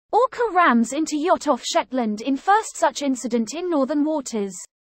Orca rams into yacht off Shetland in first such incident in northern waters.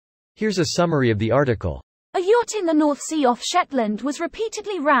 Here's a summary of the article. A yacht in the North Sea off Shetland was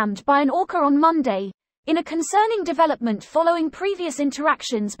repeatedly rammed by an orca on Monday, in a concerning development following previous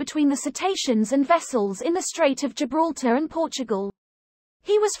interactions between the cetaceans and vessels in the Strait of Gibraltar and Portugal.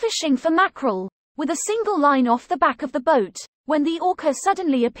 He was fishing for mackerel, with a single line off the back of the boat, when the orca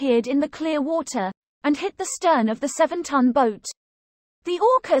suddenly appeared in the clear water, and hit the stern of the 7-ton boat. The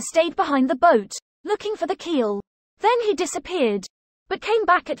orca stayed behind the boat, looking for the keel. Then he disappeared, but came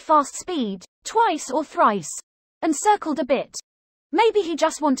back at fast speed, twice or thrice, and circled a bit. Maybe he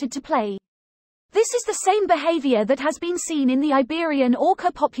just wanted to play. This is the same behavior that has been seen in the Iberian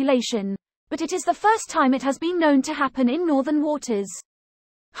orca population, but it is the first time it has been known to happen in northern waters.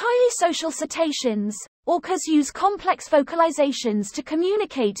 Highly social cetaceans, orcas use complex vocalizations to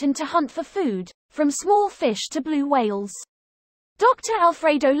communicate and to hunt for food, from small fish to blue whales. Dr.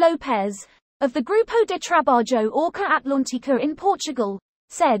 Alfredo Lopes, of the Grupo de Trabalho Orca Atlântica in Portugal,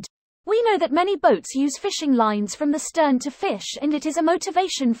 said, "We know that many boats use fishing lines from the stern to fish, and it is a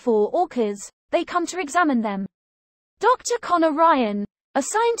motivation for orcas. They come to examine them." Dr. Connor Ryan, a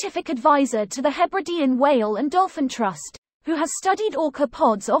scientific advisor to the Hebridean Whale and Dolphin Trust, who has studied orca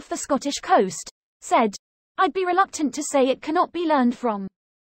pods off the Scottish coast, said, "I'd be reluctant to say it cannot be learned from."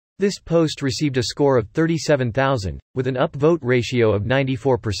 This post received a score of 37,000, with an upvote ratio of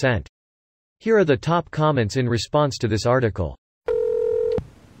 94%. Here are the top comments in response to this article.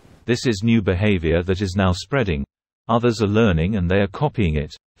 This is new behavior that is now spreading. Others are learning and they are copying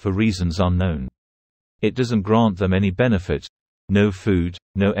it, for reasons unknown. It doesn't grant them any benefit. No food,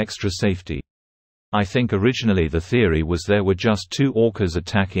 no extra safety. I think originally the theory was there were just 2 orcas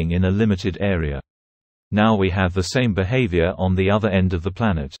attacking in a limited area. Now we have the same behavior on the other end of the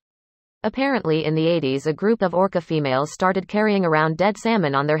planet. Apparently in the 80s a group of orca females started carrying around dead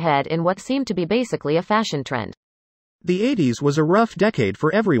salmon on their head in what seemed to be basically a fashion trend. The 80s was a rough decade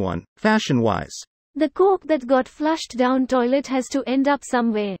for everyone, fashion-wise. The coke that got flushed down toilet has to end up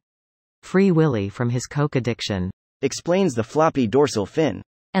somewhere. Free Willy from his coke addiction. Explains the floppy dorsal fin.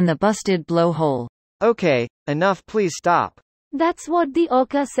 And the busted blowhole. Okay, enough, please stop. That's what the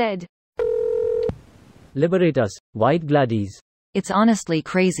orca said. Liberate us, white gladdies. It's honestly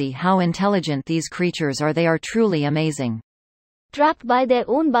crazy how intelligent these creatures are. They are truly amazing. Trapped by their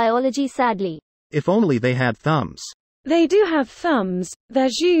own biology, sadly. If only they had thumbs. They do have thumbs, they're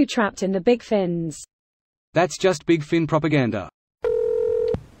Zhu trapped in the big fins. That's just big fin propaganda.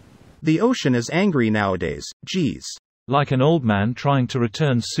 The ocean is angry nowadays, geez. Like an old man trying to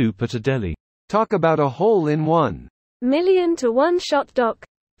return soup at a deli. Talk about a hole in 1 million to 1 shot, Doc.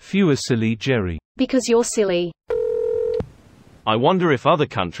 Fewer silly Jerry. Because you're silly. I wonder if other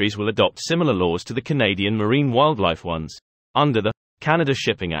countries will adopt similar laws to the Canadian marine wildlife ones, under the Canada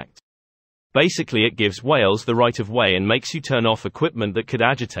Shipping Act. Basically it gives whales the right of way and makes you turn off equipment that could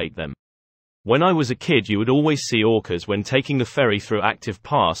agitate them. When I was a kid you would always see orcas when taking the ferry through Active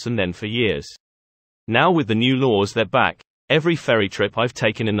Pass and then for years. Now with the new laws they're back. Every ferry trip I've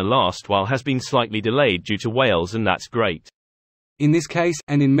taken in the last while has been slightly delayed due to whales, and that's great. In this case,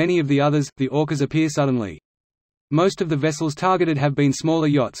 and in many of the others, the orcas appear suddenly. Most of the vessels targeted have been smaller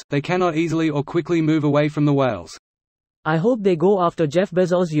yachts. They cannot easily or quickly move away from the whales. I hope they go after Jeff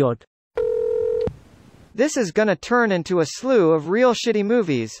Bezos' yacht. This is gonna turn into a slew of real shitty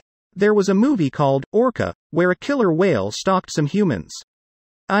movies. There was a movie called Orca, where a killer whale stalked some humans.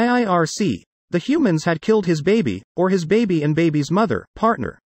 IIRC. The humans had killed his baby, or his baby and baby's mother,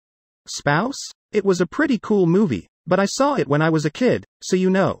 partner, spouse? It was a pretty cool movie, but I saw it when I was a kid, so you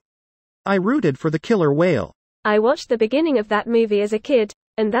know. I rooted for the killer whale. I watched the beginning of that movie as a kid,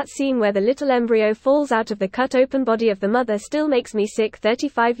 and that scene where the little embryo falls out of the cut-open body of the mother still makes me sick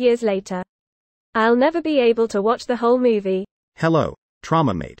 35 years later. I'll never be able to watch the whole movie. Hello,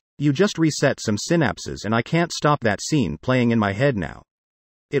 trauma mate. You just reset some synapses and I can't stop that scene playing in my head now.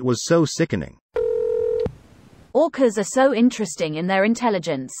 It was so sickening. Orcas are so interesting in their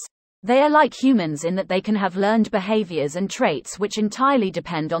intelligence. They are like humans in that they can have learned behaviors and traits which entirely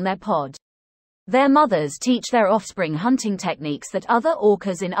depend on their pod. Their mothers teach their offspring hunting techniques that other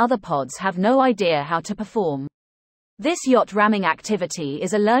orcas in other pods have no idea how to perform. This yacht ramming activity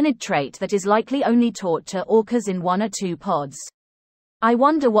is a learned trait that is likely only taught to orcas in 1 or 2 pods. I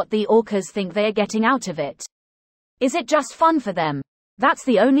wonder what the orcas think they are getting out of it. Is it just fun for them? That's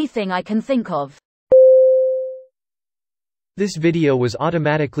the only thing I can think of. This video was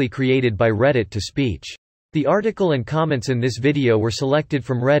automatically created by Reddit to speech. The article and comments in this video were selected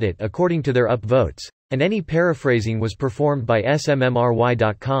from Reddit according to their upvotes, and any paraphrasing was performed by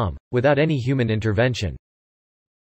smmry.com, without any human intervention.